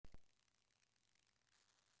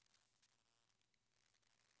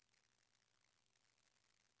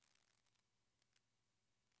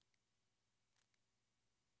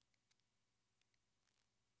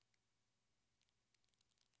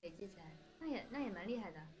累积起来，那也蛮厉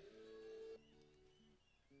害的。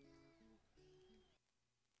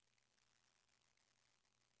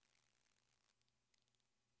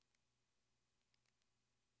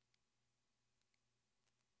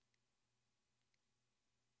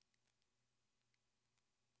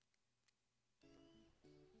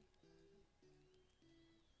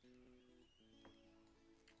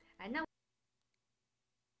哎，那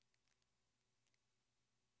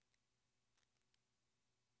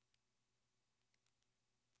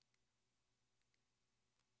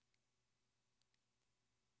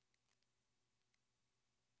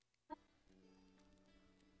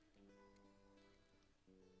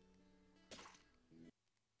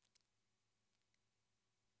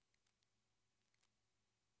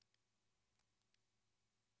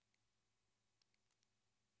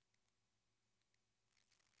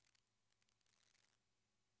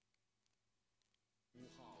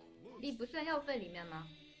力不算药费里面吗？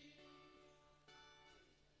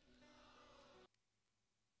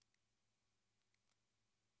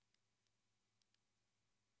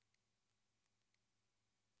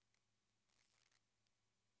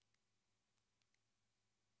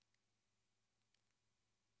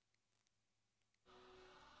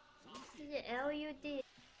谢谢 LUD，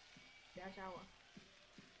不要杀我。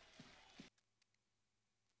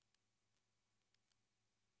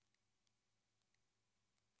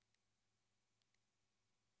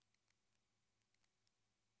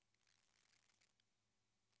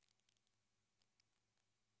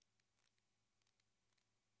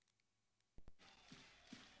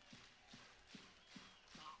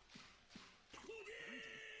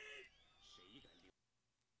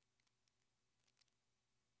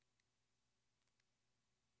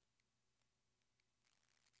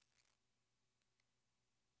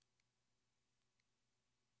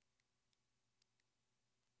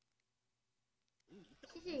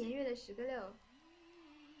谢谢颜月的10个6。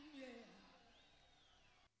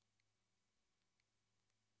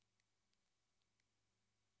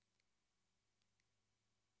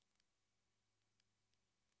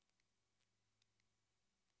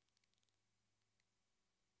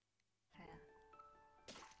开啊！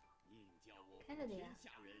开了的呀。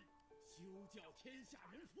休教天下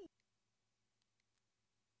人父。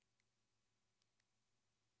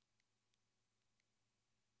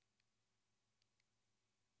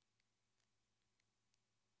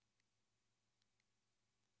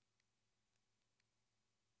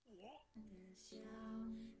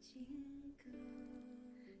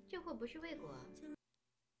这货不是魏国。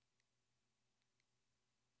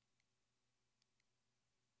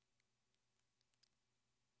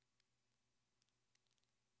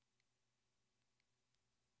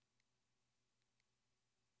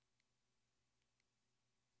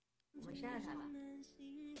我们杀了他吧。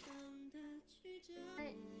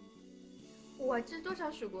哎，哇，这多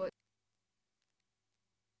少蜀国？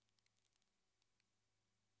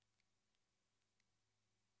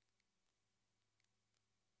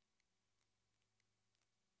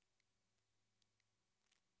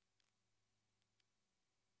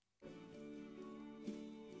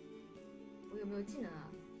我有没有技能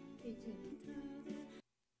啊？越境。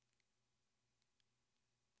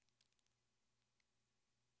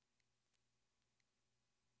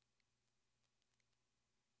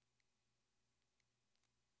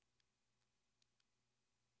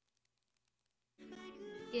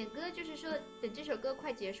点歌就是说，等这首歌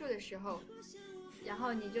快结束的时候，然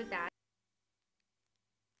后你就打。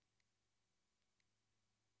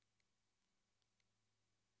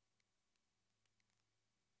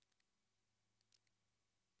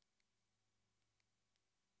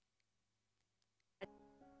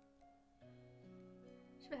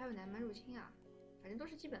是不是还有南蛮入侵啊？反正都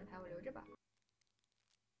是基本牌，我留着吧。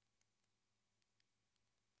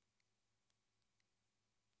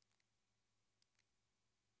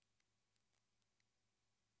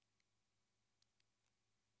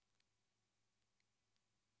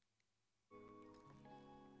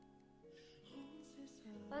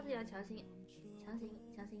包子要强行，强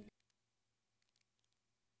行，强行。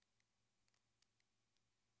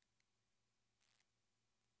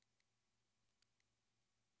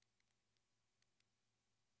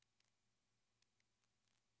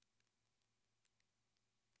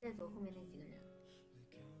再走后面那几个人。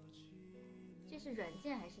这是软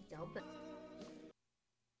件还是脚本？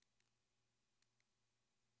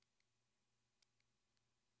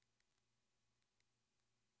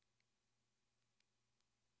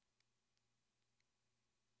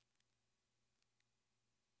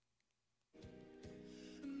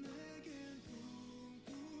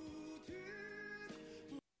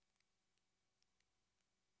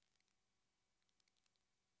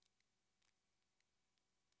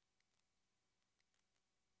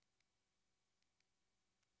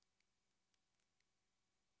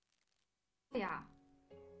呀？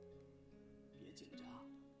别紧张，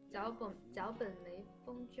脚本没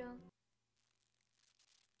封装。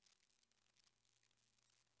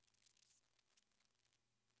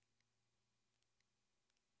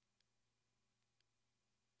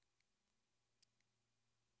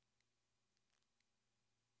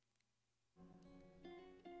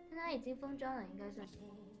他已经封装了，应该算。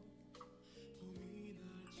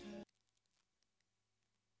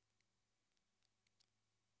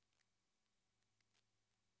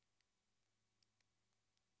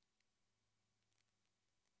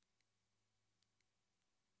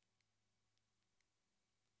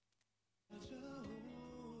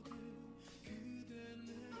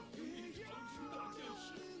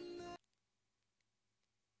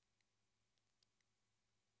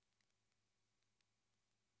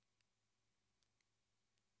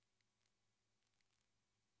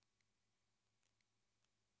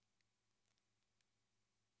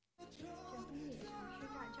这东野长须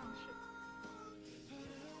大将士。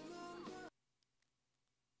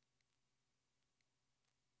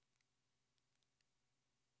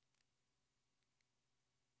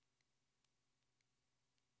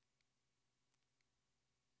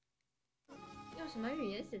用什么语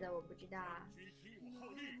言写的我不知道啊。需听我号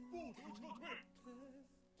令，不可撤退。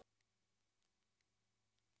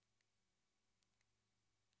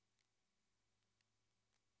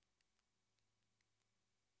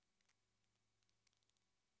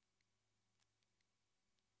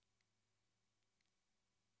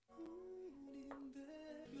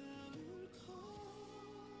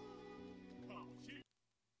靠西。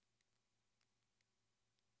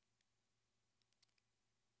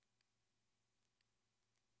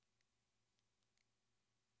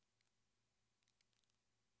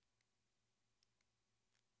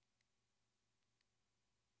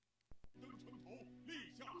登城头，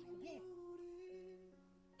立下首功。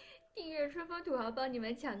订阅春风土豪帮你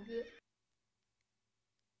们抢歌。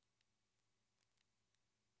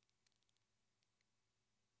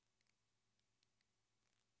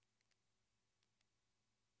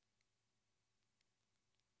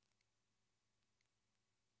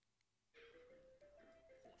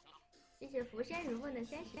谢谢福山如梦的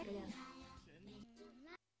30个亮。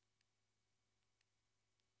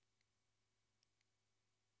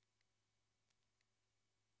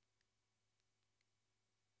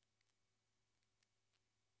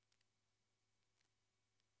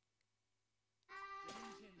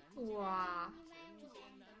哇！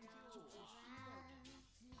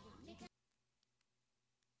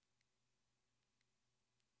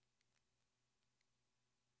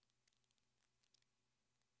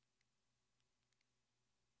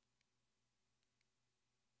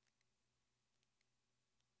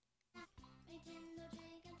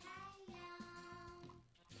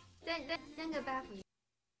再3个 buff。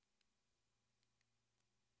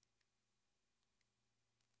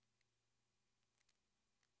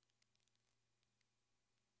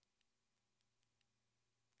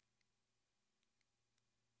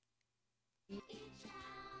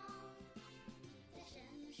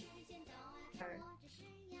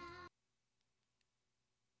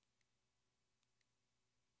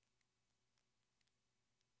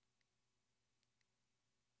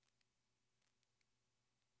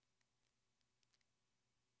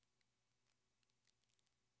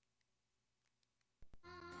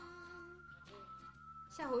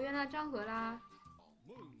夏侯渊他张合啦，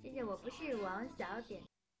谢谢我不是王小点。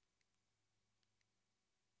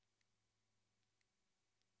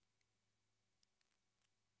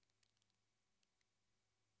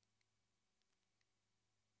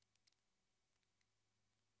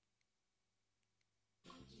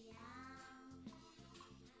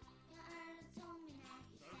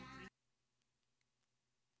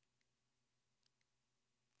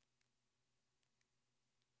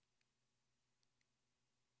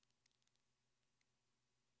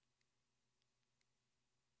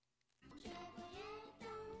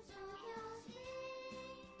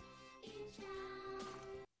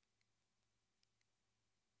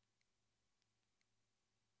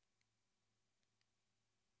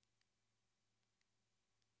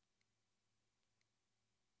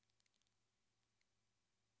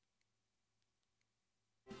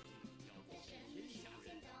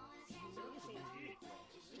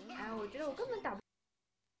哎，我觉得我根本打不